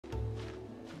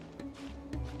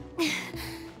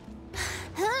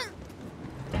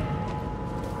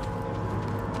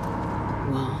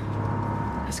Well,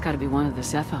 that's gotta be one of the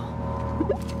Zepho.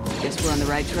 Guess we're on the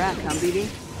right track, huh, BB?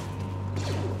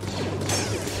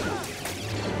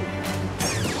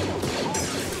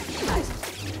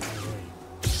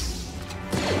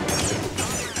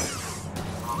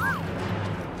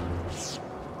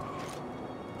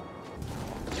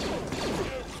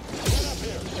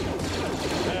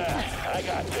 I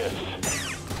got this.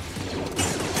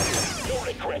 You'll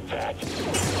regret that.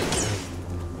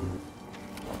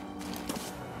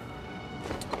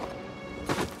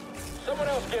 Someone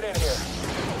else get in here.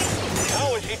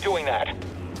 How is he doing that?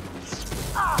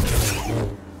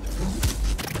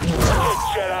 Okay,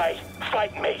 Jedi,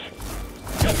 fight me.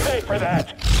 You'll pay for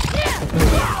that.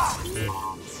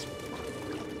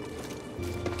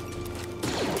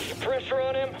 Pressure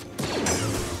on him.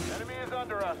 Enemy is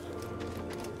under us.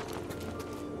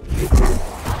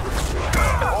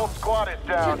 The whole squad is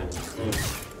down.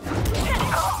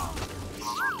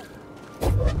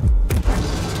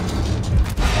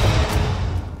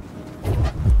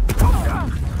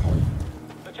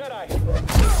 The Jedi.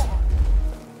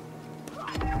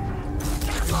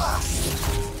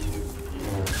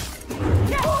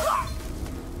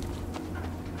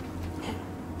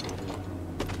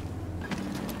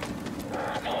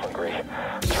 I'm hungry.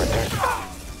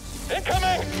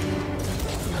 Incoming!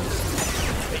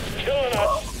 He's killing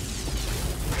us!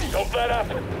 Don't let up!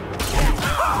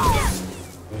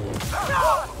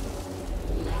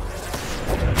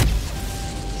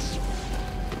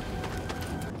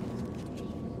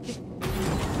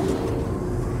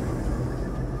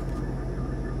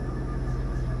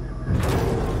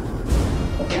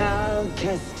 Cal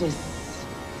Kestis.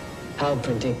 How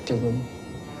predictable.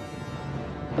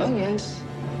 Oh yes,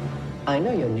 I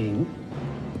know your name,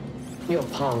 your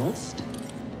past,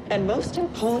 and most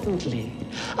importantly,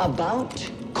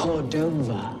 about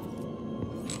Cordova.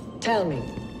 Tell me,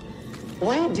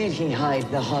 where did he hide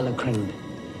the holocron?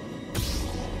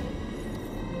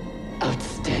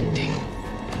 Outstanding.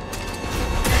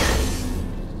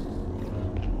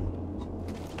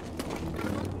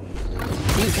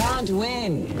 You can't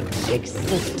win.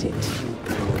 Accept it.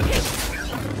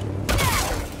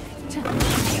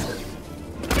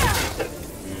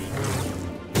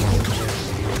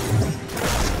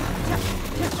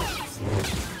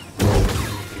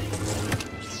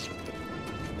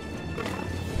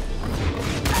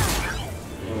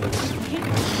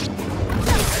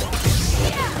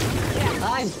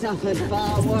 I've suffered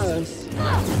far worse.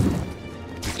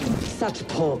 Such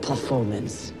poor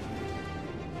performance.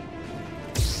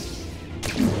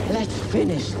 Let's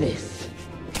finish this.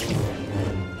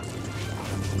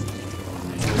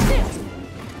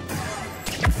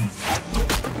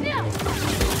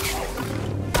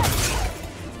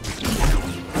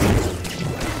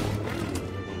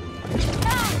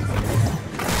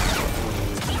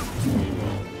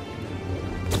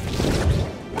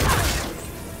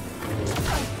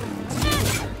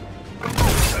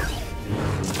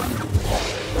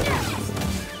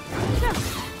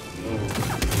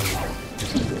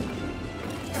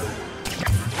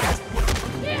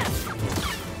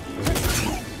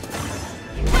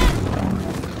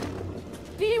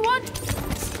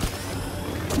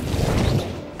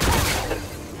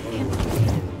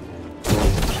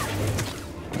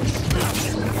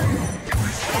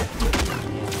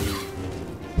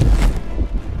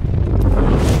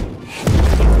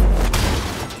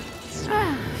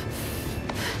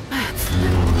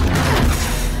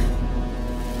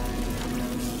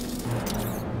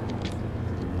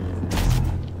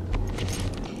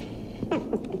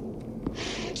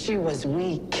 She was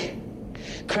weak,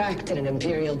 cracked in an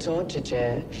Imperial torture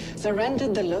chair,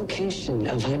 surrendered the location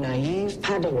of her naive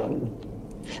Padawan.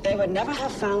 They would never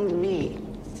have found me.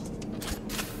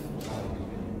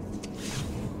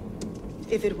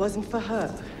 If it wasn't for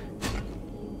her,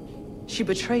 she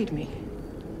betrayed me.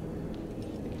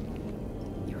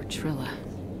 You're Trilla.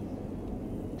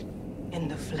 In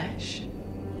the flesh.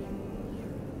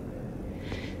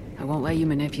 I won't let you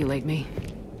manipulate me.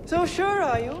 So sure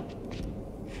are you?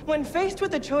 When faced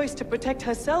with the choice to protect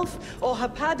herself or her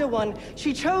Padawan,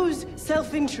 she chose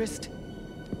self-interest.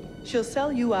 She'll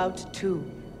sell you out too.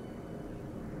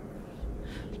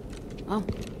 Well,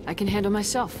 I can handle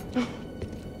myself.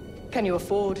 Can you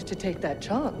afford to take that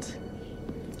chance?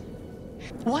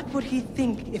 What would he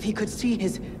think if he could see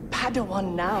his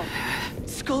Padawan now,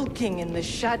 skulking in the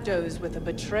shadows with a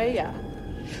betrayer,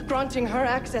 granting her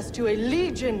access to a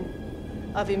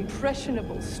legion of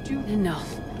impressionable students? No,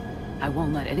 I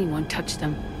won't let anyone touch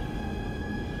them.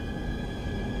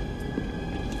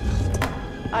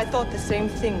 I thought the same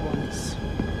thing once.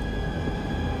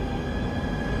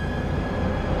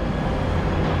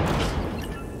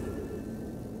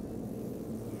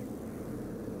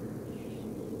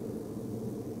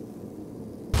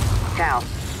 Cal,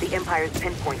 the Empire's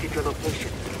pinpointed your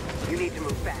location. You need to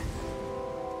move fast.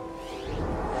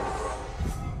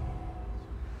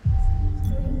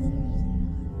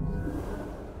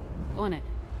 On it.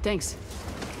 Thanks.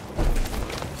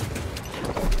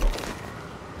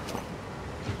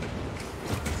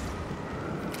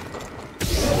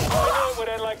 I knew it would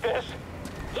end like this.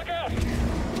 Look out!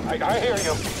 I hear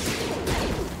you.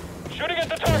 Shooting at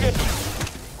the target.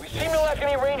 We seem to lack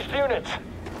any ranged units.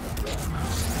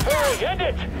 Hurry, end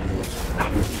it!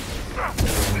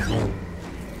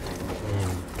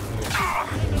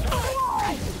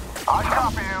 I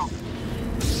copy you.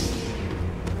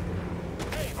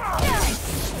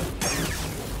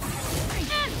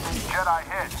 Jedi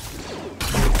hit.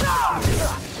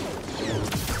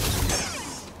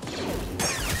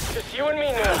 Just you and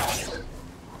me now.